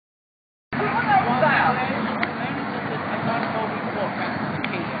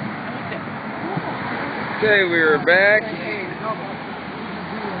Okay, we are back.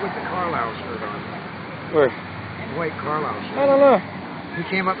 With the Carlisle shirt on. Where? The white Carlisle shirt. I don't know. He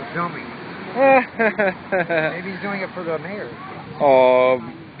came up to film me. Maybe he's doing it for the mayor. Oh,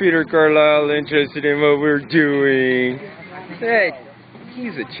 Peter Carlisle interested in what we're doing. Hey,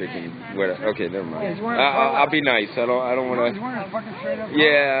 he's a chicken. Whatever. Okay, never mind. I'll be nice. I don't want to. He's wearing a fucking straight up.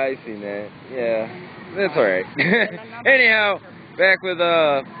 Yeah, I seen that. Yeah, that's all right. Anyhow, back with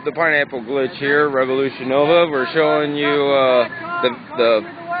the pineapple glitch here, rebelutionnova. We're showing you the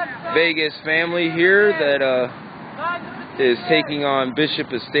Vegas family here that is taking on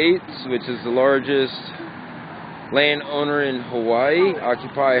Bishop Estates, which is the largest landowner in Hawaii.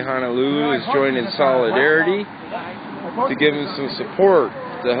 Occupy Honolulu is joining solidarity to give him some support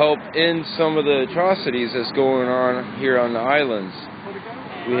to help end some of the atrocities that's going on here on the islands.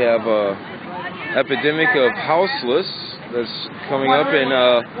 We have epidemic of houseless that's coming up, and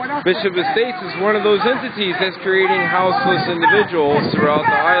Bishop Estates is one of those entities that's creating houseless individuals throughout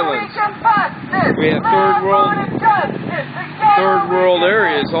the islands. We have third world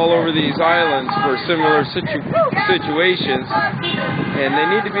areas all over these islands for similar situations, and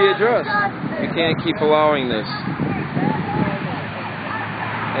they need to be addressed. We can't keep allowing this.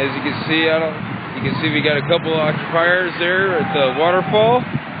 As you can see, we got a couple of occupiers there at the waterfall,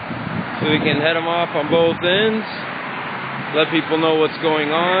 so we can head them off on both ends, let people know what's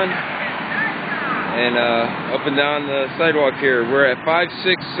going on, and up and down the sidewalk here. We're at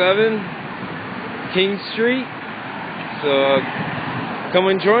 567 King Street, so come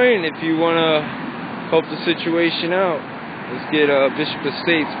and join if you want to help the situation out. Let's get Bishop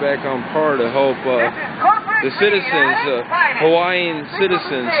Estates back on par to help the citizens, Hawaiian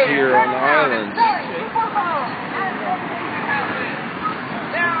citizens here on the islands.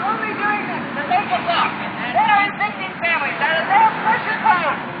 They're only doing this to make a buck. They are evicting families out of their precious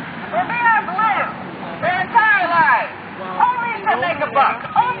homes where they have lived their entire lives. Only to make a buck.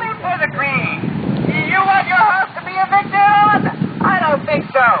 Only for the green. You want your house to be evicted on? I don't think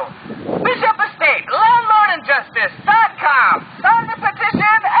so. Bishop Estate, landlordandjustice.com. Sign the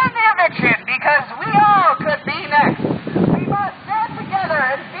petition and the eviction because we all could be next. We must stand together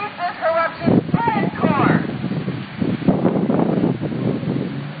and beat this corruption at its core.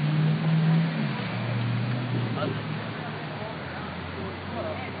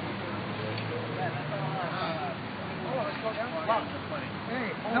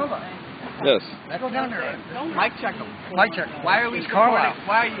 Hey, Nova. Yes. Let's go down there. Mic check them. Mic check. Why are we It's supporting? Carlisle.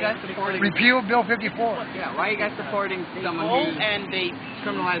 Why are you guys supporting? Repeal Bill 54. Yeah. Why are you guys supporting someone who's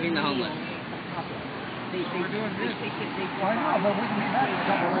criminalizing the homeless? We're doing this. Why not? But we can be back in a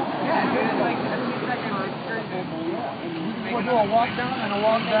couple of weeks. Yeah, it's like 15 seconds. We'll do a walk down and a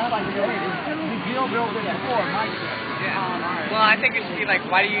walk back. Repeal Bill 54. Mic check. Yeah. Well, I think it should be like,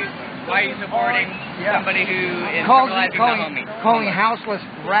 why are you supporting somebody who is criminalizing the homies? Calling houseless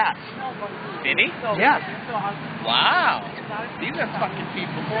rats. Did he? Yes. Wow. These are fucking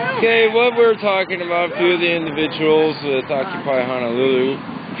people. Okay, what we're talking about, a few of the individuals with Occupy Honolulu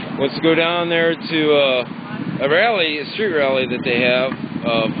wants to go down there to a street rally that they have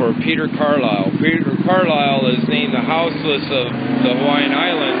for Peter Carlisle. Peter Carlisle is named the houseless of the Hawaiian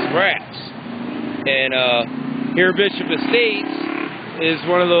Islands rats. And here Bishop Estates is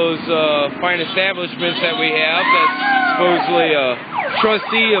one of those fine establishments that we have that's supposedly a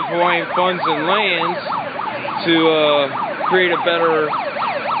trustee of Hawaiian funds and lands to create a better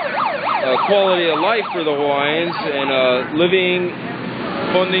quality of life for the Hawaiians and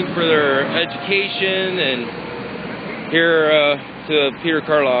funding for their education. And here to Peter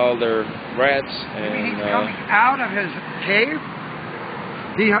Carlisle, they're rats. And He's coming out of his cave.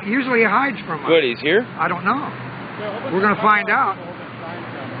 He usually hides from us. What, he's here? I don't know. We're going to find out.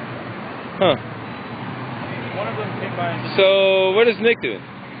 Huh. So, what is Nick doing?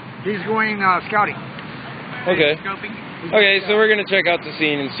 He's going scouting. Okay. Okay, so we're going to check out the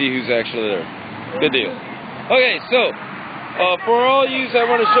scene and see who's actually there. Good deal. Okay, so, for all you that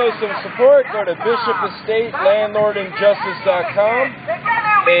want to show some support, go to Bishop Estate, landlordandjustice.com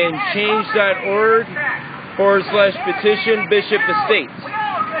and change.org/petition Bishop Estates.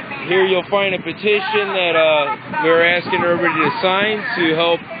 Here you'll find a petition that we're asking everybody to sign to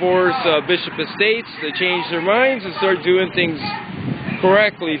help force Bishop Estates to change their minds and start doing things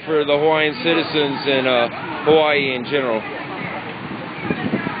correctly for the Hawaiian citizens and Hawaii in general.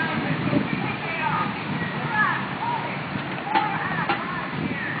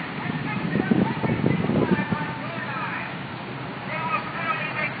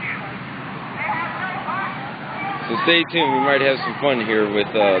 So stay tuned, we might have some fun here with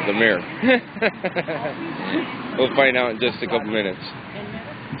the mayor. We'll find out in just a couple minutes.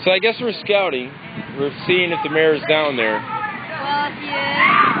 So I guess we're scouting. We're seeing if the mayor's down there. Well, if he is,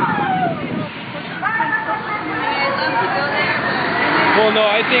 I'd love to go there, but... Well, no,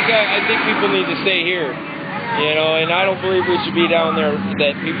 I think people need to stay here. You know, and I don't believe we should be down there,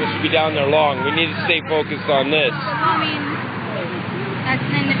 that people should be down there long. We need to stay focused on this. I mean, that's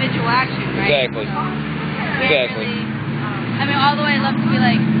an individual action, right? Exactly. So, Exactly. really, I mean, although I'd love to be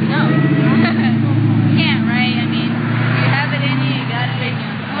like, no. You can't, right? I mean, you have it in you, you got it in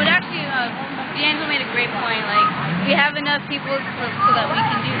you. Well, actually, D'Angelo made a great point. Like, we have enough people so that we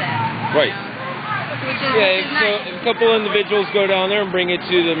can do that. Right. You know? Which is Yeah, nice. so if a couple individuals go down there and bring it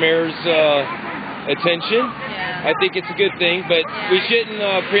to the mayor's attention, Yeah. I think it's a good thing, but we shouldn't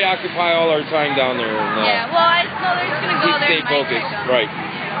preoccupy all our time down there. And, Yeah, well, I know they're just going to go there stay and might focused. check them. Right.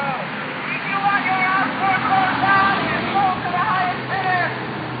 If you want your house foreclosed down and sold to the highest bidder,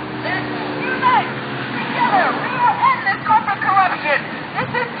 then unite together. We will end this corporate corruption.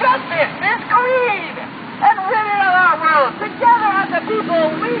 This is justice. This greed. And rid it of our world. Together as a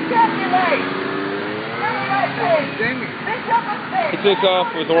people, we can unite. He took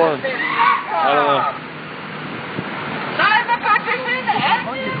off with Orrin. I don't know. Sign the petition and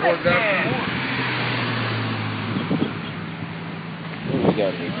the eviction. What do we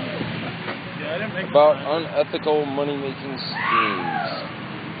got here? About unethical money-making schemes.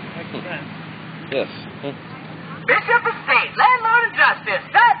 Yes. Bishop Estate,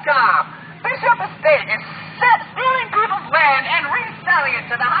 landlordandjustice.com. Bishop Estate is stealing people's land and reselling it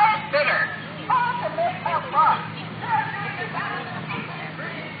to the highest bidder. All to make a buck.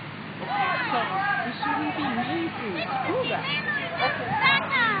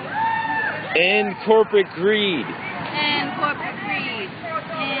 And corporate greed. And corporate greed.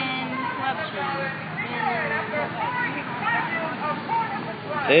 And corruption.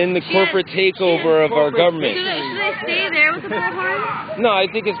 And the corporate takeover of our government. Should I stay there with the bullhorn? No, I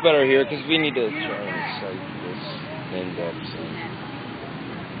think it's better here because we need to try and cite this end up. So.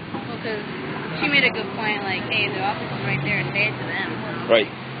 Well, because she made a good point, like, hey, the office is right there, say it to them.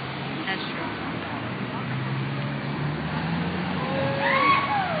 Right. That's true.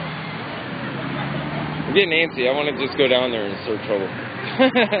 I'm getting antsy. I want to just go down there and start trouble.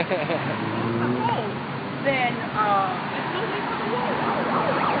 Then,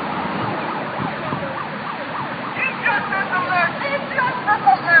 Injustice alert! Injustice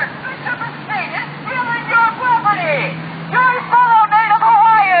alert! Bishop Estate is stealing your property! Your fellow Native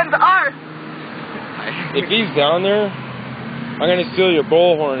Hawaiians are... If he's down there, I'm going to steal your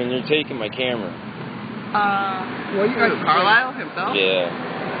bullhorn and you're taking my camera. Well, you guys, Carlisle himself?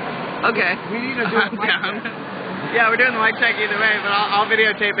 Yeah. Okay. We need to do I'm down. Yeah, we're doing the mic check either way, but I'll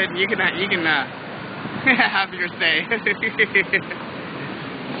videotape it and you can have your say.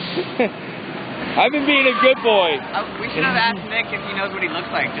 I've been being a good boy. We should have asked Nick if he knows what he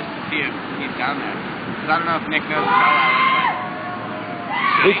looks like, just to see if he's down there. Because I don't know if Nick knows what Carlisle looks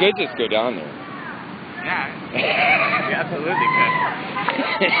like. We could just go down there. Yeah, we absolutely could.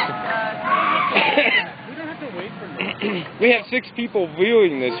 We don't have to wait for Nick. We have 6 people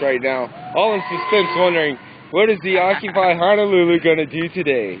viewing this right now, all in suspense, wondering, what is the Occupy Honolulu going to do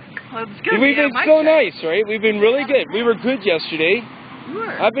today? Well, it's good. We've been so nice, right? We've been really good. We were good yesterday. You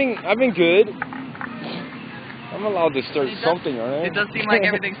were. I've been good. I'm allowed to start something, aren't I? It does seem like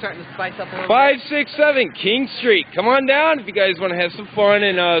everything's starting to spice up a little 567 King Street. Come on down if you guys want to have some fun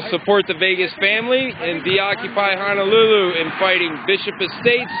and support the Vegas family and Occupy Honolulu in fighting Bishop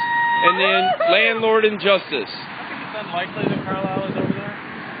Estates and then Landlord and Justice. I think it's unlikely that Carlisle is over there,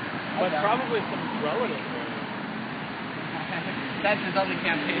 but probably some relatives there. That's his only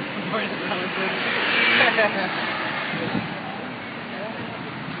campaign support his relatives.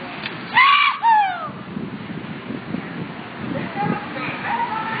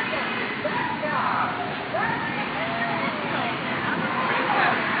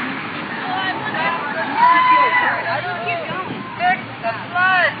 Fix the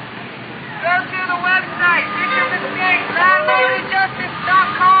flood! Go to the website, Bishop Estate,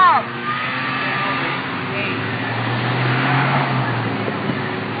 landlordandjustice.com.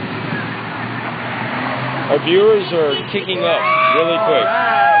 Our viewers are kicking up really quick.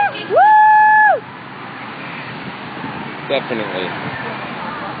 Woo! Definitely.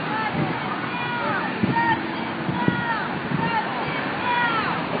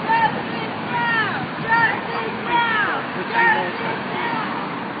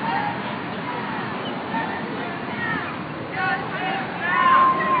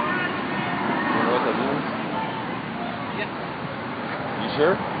 You know what that means? You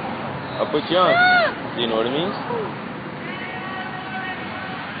sure? I'll put you on. Do you know what it means?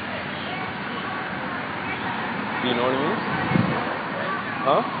 Do you know what it means?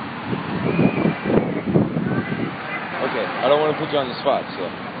 Huh? I don't want to put you on the spot, so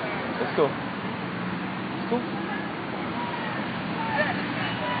let's go. Let's go.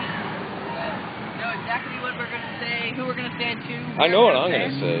 Know exactly what we're gonna say, who we're gonna say it to. I know what I'm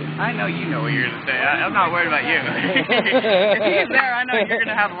gonna say. I know you know what you're gonna say. I'm not worried about you. If he's there, I know you're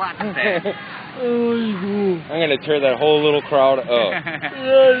gonna have a lot to say. I'm gonna tear that whole little crowd up.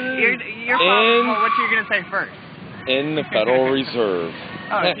 You're probably, well, what you're gonna say first? In the Federal Reserve.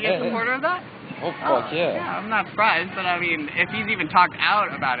 Oh, is he a supporter of that? Oh, fuck yeah. Yeah, I'm not surprised, but I mean, if he's even talked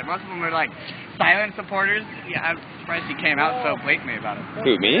out about it, most of them are like silent supporters. Yeah, I'm surprised he came out so blatantly about it.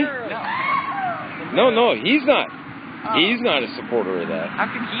 Who, me? No, he's not. Oh. He's not a supporter of that. How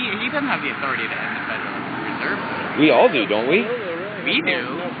can he doesn't have the authority to end the Federal Reserve. We all do, don't we? We do.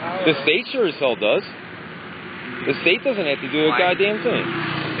 The state sure as hell does. The state doesn't have to do a goddamn thing.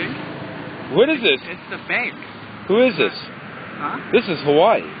 What is this? It's the bank. Who is this? Huh? This is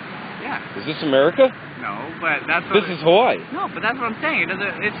Hawaii. Yeah. Is this America? No, but that's what... This is Hawaii. No, but that's what I'm saying.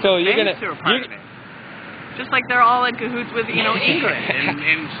 It's So the you're banks gonna... who are part of it. Just like they're all in cahoots with, you know, England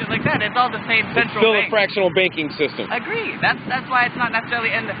and shit like that. It's all the same It's central still bank. a fractional banking system. Agree. That's why it's not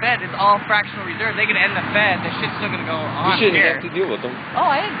necessarily end the Fed. It's all fractional reserve. They can end the Fed. The shit's still going to go You on shouldn't here. have to deal with them. Oh,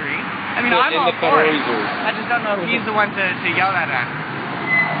 I agree. I mean, But I'm in all the for Federal it. Reserve. I just don't know if he's the one to yell that at.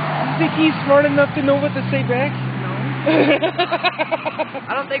 You think he's smart enough to know what to say back? No.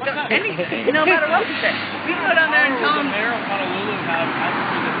 I don't think that's anything. No matter what he says. We can go down there and tell him.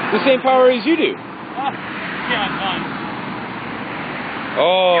 The same power as you do.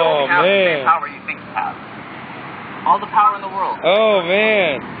 Oh, have the same man. power you think you have. All the power in the world. Oh,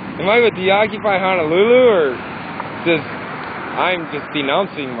 man. Am I with Deoccupy Honolulu, or just I'm just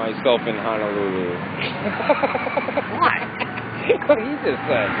denouncing myself in Honolulu? Why? What he just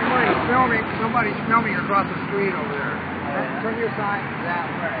said. Somebody's filming across the street over there. Turn your sign that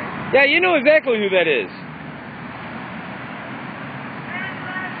way. Yeah, you know exactly who that is.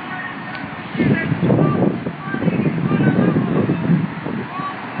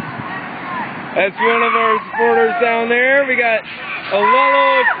 That's one of our supporters down there. We got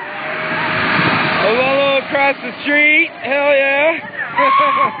Olelo across the street. Hell yeah.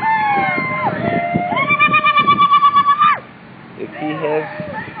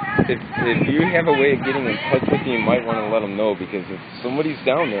 If you have a way of getting in touch with me, you might want to let them know, because if somebody's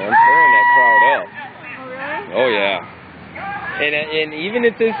down there, I'm tearing that crowd up. Oh yeah. And even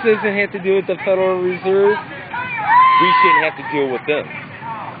if this doesn't have to do with the Federal Reserve, we shouldn't have to deal with them.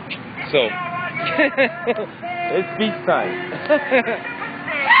 So, it's peace time.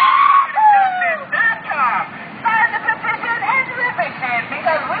 Sign the petition and eviction,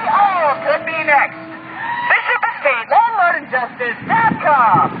 because we all could be next. Bishop Estate,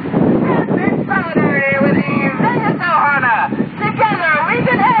 landlordandjustice.com. Stand in solidarity with Eve and Ohana. Together we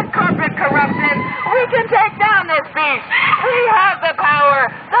can end corporate corruption. We can take down this beast. We have the power.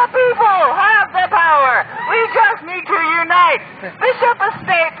 The people have the power. We just need to unite. Bishop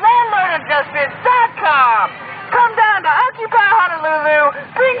Estate, landlordandjustice.com. Come down to Occupy Honolulu,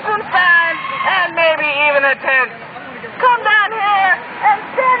 bring some signs, and maybe even a tent. Come down here and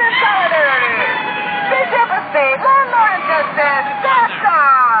stand in solidarity. Bishop Estate,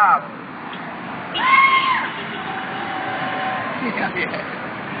 landlordandjustice.com.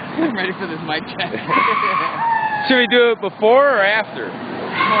 I'm ready for this mic check. Should we do it before or after?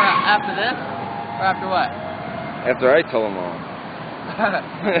 Before, after this? Or after what? After I tell them all.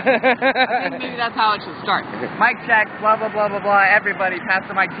 I think maybe that's how it should start. Mic check, blah, blah, blah, blah, blah. Everybody, pass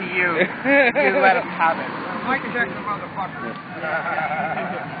the mic to you. You let them have it. Mic check the motherfucker. You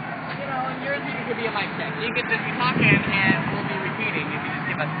know, in yours it could be a mic check. You could just be talking and we'll be repeating if you just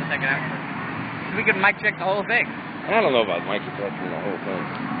give us the second afterwards. We could mic check the whole thing. I don't know about Mikey checking the whole thing.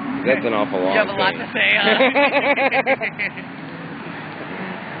 That's an awful long You have a lot thing. to say, huh?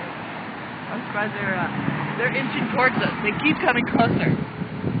 I'm surprised they're inching towards us. They keep coming closer.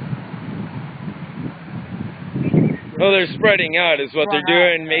 Well, they're spreading out is what they're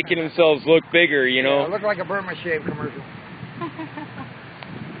doing, making themselves look bigger, you know. Look like a Burma Shave commercial.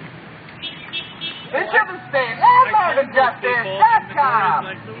 Bishop Estate,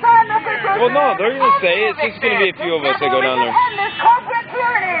 landlordandjustice.com. Sign the petition. Well, no, they're going to say it's just going to be a few of us that go down there. End this corporate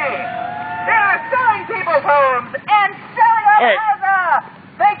tyranny. They are selling people's homes and selling them All right. as a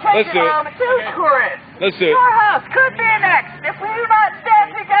Let's vacation do it. home to tourists. Let's do it. Your house could be next if we do not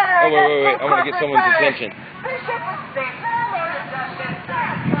stand together. Oh, wait. against I want to get corporate someone's tyrants. attention. Bishop Estate,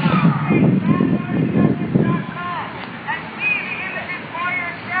 landlordandjustice.com. And see the images for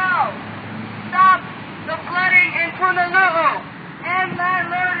yourself. Stop the flooding in Honolulu and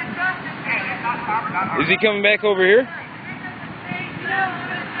landlord and justice. Is he coming back over here? We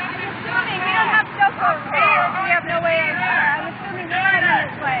don't have to go We have no way of, I'm assuming they're heading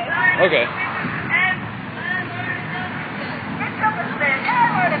this way. Okay.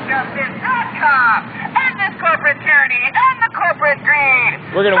 End this corporate tyranny, end the corporate greed.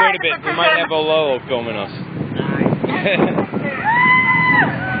 We're gonna wait a bit. We might have a Lolo filming us.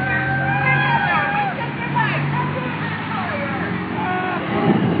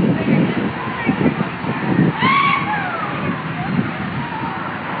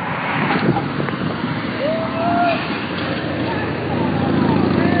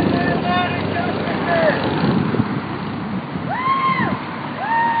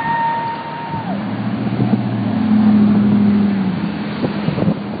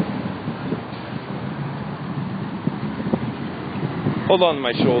 Hold on to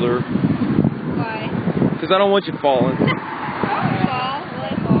my shoulder. Why? Because I don't want you falling. Fall? Will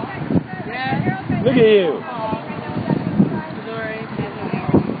I fall? Yeah. Look at you. Sorry.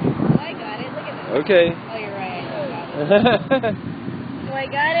 Oh, I got it. Look at this. Okay. Oh, you're right. I don't got it. Do I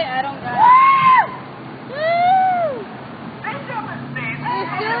got it? I don't got it. Woo!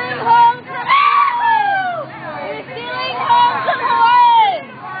 We're stealing homes from Hawaii! We're stealing homes from Hawaii!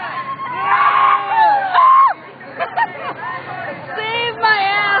 Save my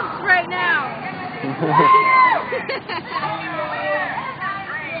ass right now!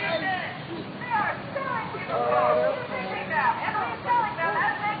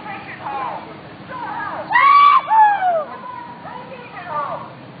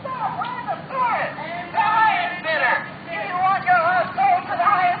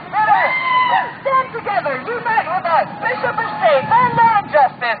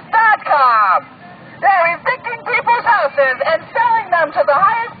 Justice.com. They're evicting people's houses and selling them to the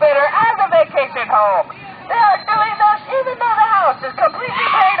highest bidder as a vacation home. They are doing this even though the house is completely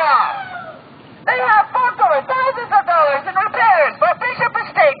paid off. They have forked over thousands of dollars in repairs, but Bishop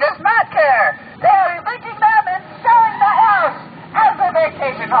Estate does not care. They are evicting them and selling the house as a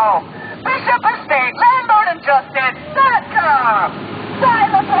vacation home. Bishop Estate, landlord and justice.com.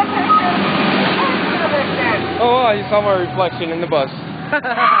 Sign the petition. Oh, you saw my reflection in the bus.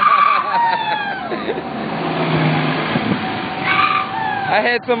 I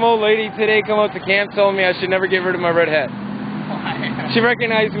had some old lady today come up to camp telling me I should never get rid of my red hat. She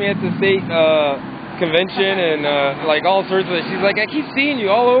recognized me at the state convention and like all sorts of. She's like, I keep seeing you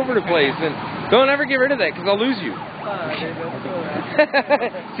all over the place, and don't ever get rid of that because I'll lose you.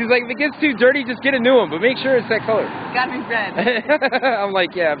 She's like, if it gets too dirty, just get a new one, but make sure it's that color. Gotta be red. I'm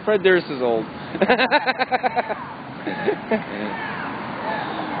like, yeah, Fred Durst is old.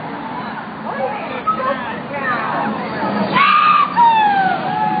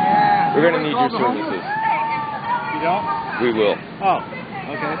 We're gonna need your services. You don't? We will. Oh,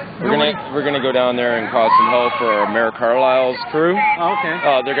 okay. We're gonna go down there and cause some hell for our Mayor Carlisle's crew. Oh, okay.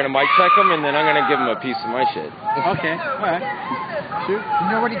 They're gonna mic check them, and then I'm gonna give them a piece of my shit. Okay. All right. Shoot. You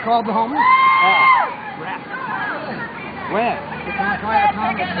know what he called the homeless? When? It's on Quiet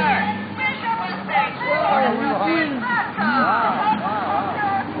Thomas.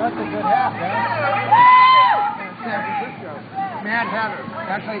 That's a good hat, man. San Francisco. Mad Hatter.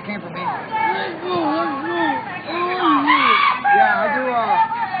 That's how he came from England. Yeah, I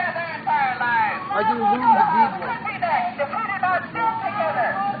do room to deed work.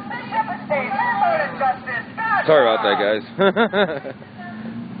 Sorry about that, guys.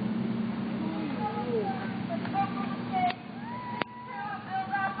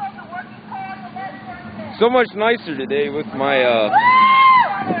 So much nicer today with my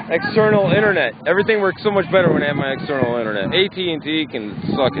external internet. Everything works so much better when I have my external internet. AT&T can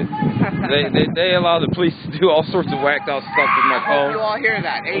suck it. They allow the police to do all sorts of whacked out stuff with my phone. You all hear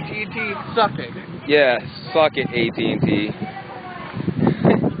that? AT&T, suck it. Yeah, suck it, AT&T.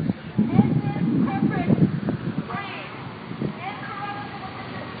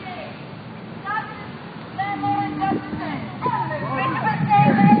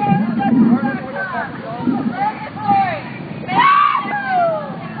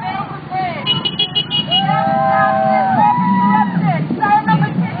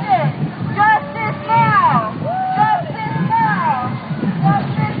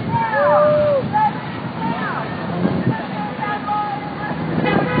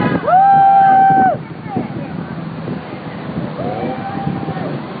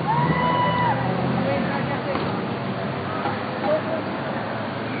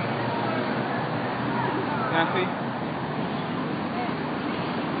 Nancy?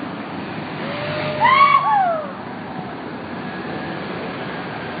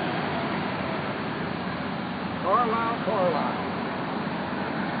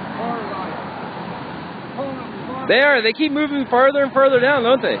 They keep moving farther and farther down,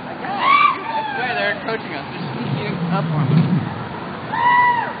 don't they? Wait, they're encroaching us. They're sneaking up on us.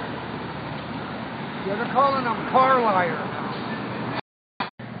 Yeah, they're calling them car liars now.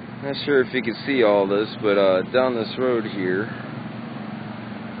 Not sure if you can see all this, but down this road here,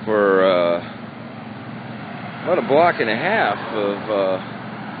 for about a block and a half of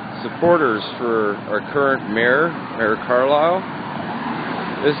supporters for our current mayor, Mayor Carlisle.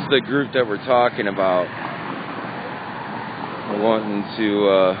 This is the group that we're talking about. We're wanting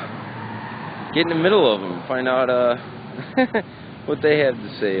to get in the middle of them, find out what they have to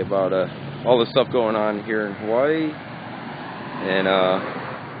say about all the stuff going on here in Hawaii and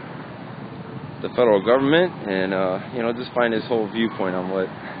the federal government, and you know, just find his whole viewpoint on what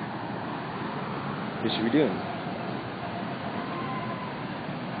we should be doing.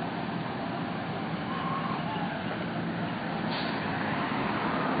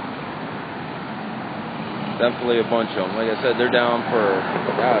 Definitely a bunch of them. Like I said, they're down for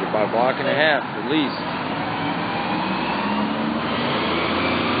about a block and a half at least.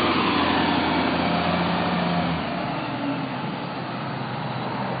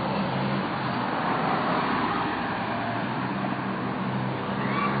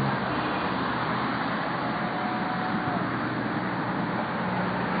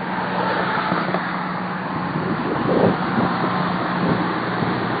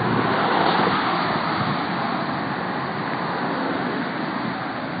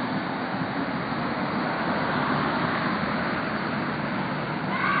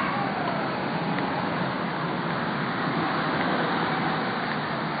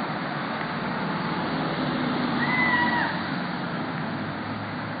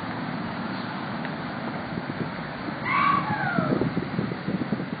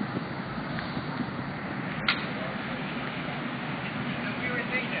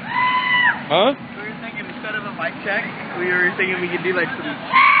 Huh? We were thinking instead of a mic check, we were thinking we could do like some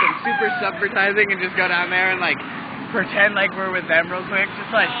super subvertising and just go down there and like pretend like we're with them real quick.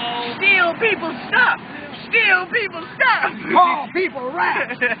 Just like, steal people's stuff! Steal people's stuff! Call people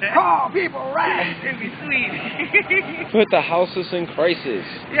rats! Call people rats! It'd be sweet. Put the houses in crisis.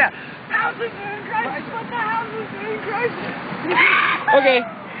 Yeah. Houses are in crisis! Put the houses in crisis! Okay,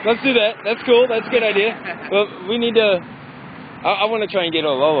 let's do that. That's cool. That's a good idea. Well, we need to... I want to try and get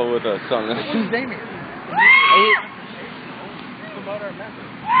Ololo with us on this. What's his name here?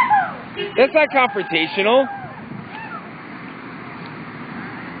 That's not confrontational.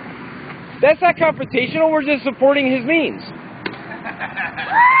 That's not confrontational. We're just supporting his means.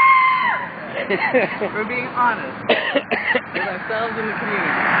 We're being honest with ourselves and the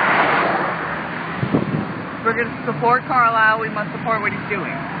community. We're going to support Carlisle. We must support what he's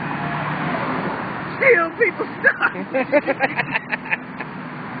doing. Steal people's stuff!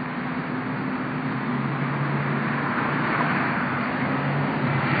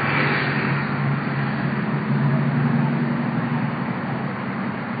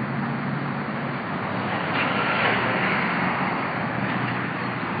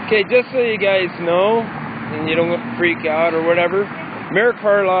 Okay, just so you guys know, and you don't freak out or whatever, Mayor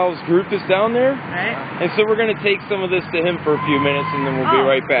Carlisle's group is down there, Right? and so we're going to take some of this to him for a few minutes, and then we'll be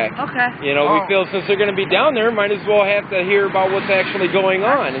right back. Okay. You know, we feel since they're going to be down there, might as well have to hear about what's actually going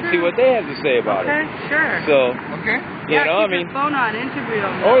on and see what they have to say about Okay, it. sure. So, Okay. you know, I keep mean, your phone on, interview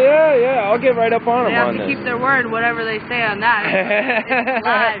them. oh yeah, I'll get right up on They them have on to this. keep their word, whatever they say on that. It's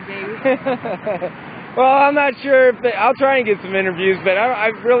live, baby. Well, I'm not sure if I'll try and get some interviews, but I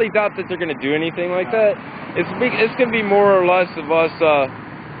really doubt that they're going to do anything like that. It's going to be more or less of us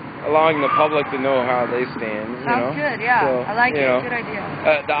allowing the public to know how they stand. Sounds good, yeah. So, I like you it. know, Good idea.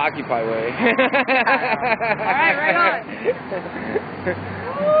 the Occupy way. All right, right on.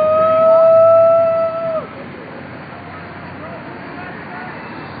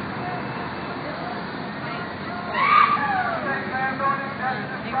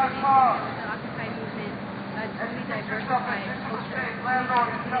 Occupy movement, truly diversified culture,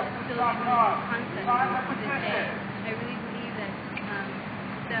 still concept to this day. I really believe that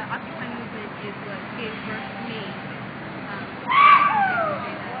the Occupy movement is what gave birth to me.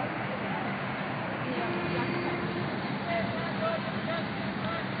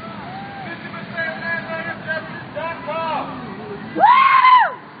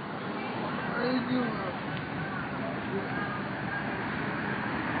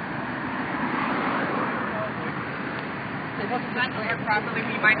 To hear properly,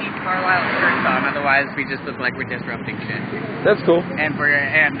 we might need Carlisle shirts on, otherwise we just look like we're disrupting shit. That's cool. And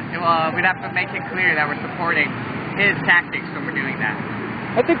we'd have to make it clear that we're supporting his tactics when we're doing that.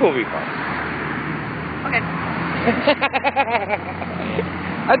 I think we'll be fine. Okay.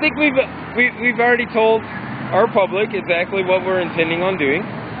 I think we've already told our public exactly what we're intending on doing.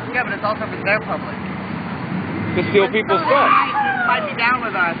 Yeah, but it's also for their public. To steal people's stuff. Might be down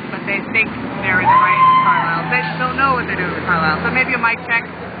with us, but they think they're in the right in Carlisle. They just don't know what they're doing in Carlisle. So maybe a mic check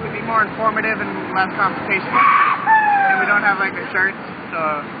would be more informative and less confrontational. And we don't have like the shirts, so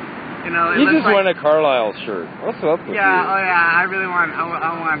you know. You just want a Carlisle shirt. What's up with you? Yeah, oh yeah, I really want. I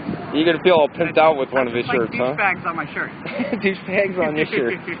want. You're gonna feel all pimped out with one of his shirts, huh? Douchebags on my shirt. Douchebags on your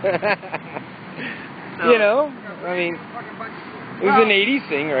shirt. So, you know, I mean, it was an '80s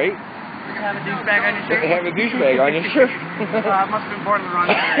thing, right? You're gonna have a douchebag on your shirt? Have a douchebag on your shirt. I must have been born in the wrong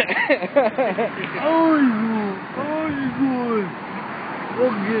shirt.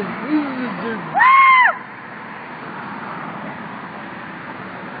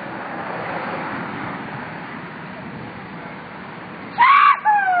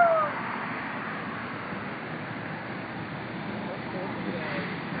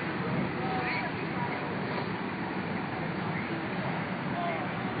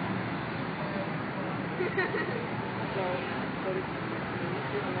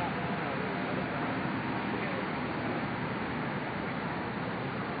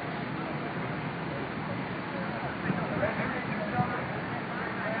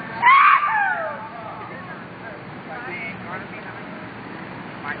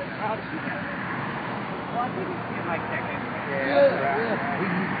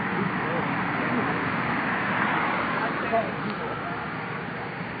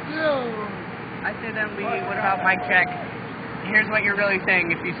 I say then what about mic check? Here's what you're really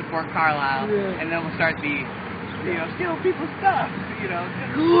saying if you support Carlisle, and then we'll start the, steal people's stuff,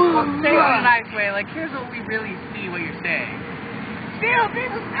 we'll say it in a nice way, like here's what we really see what you're saying. Steal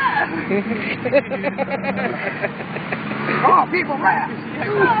people's stuff! Call people rap!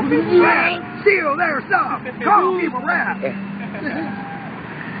 Call people rap! Steal their stuff! Call people rap!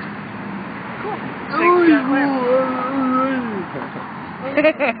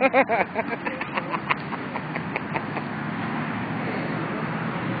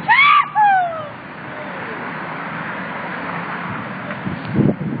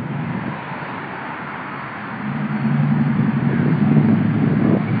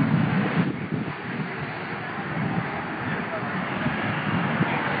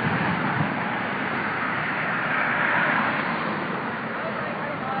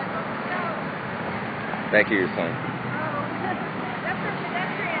 Back of your sign.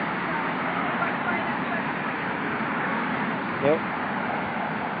 Yep.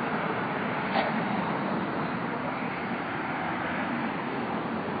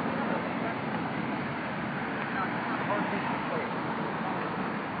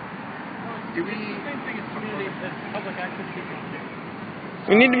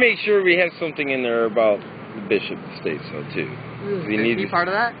 We need to make sure we have something in there about the bishop states so too. We need Is he part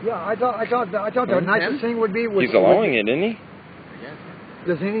of that? Yeah, I thought the nicest thing would be... He's allowing it, isn't he?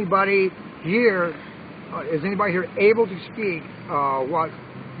 Does anybody here, is anybody here able to speak what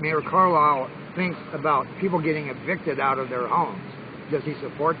Mayor Carlisle thinks about people getting evicted out of their homes? Does he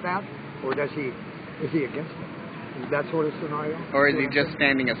support that, or is he against it? Is that sort of scenario? Or is he just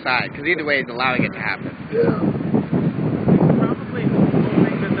standing aside? Because either way, he's allowing it to happen.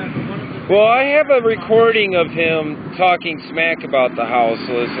 Well, I have a recording of him talking smack about the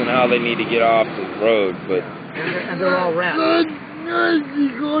houseless and how they need to get off the road, but... And they're all rats.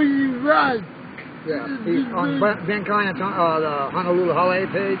 Yeah, he's on Ben Cayetano, the Honolulu Hale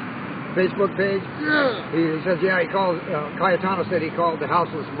page, Facebook page. He says, he calls, Cayetano said he called the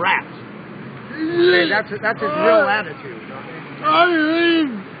houseless rats. And that's his real attitude.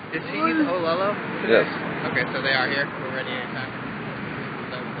 Is he Hololo? Yes. Okay, so they are here. We're ready anytime.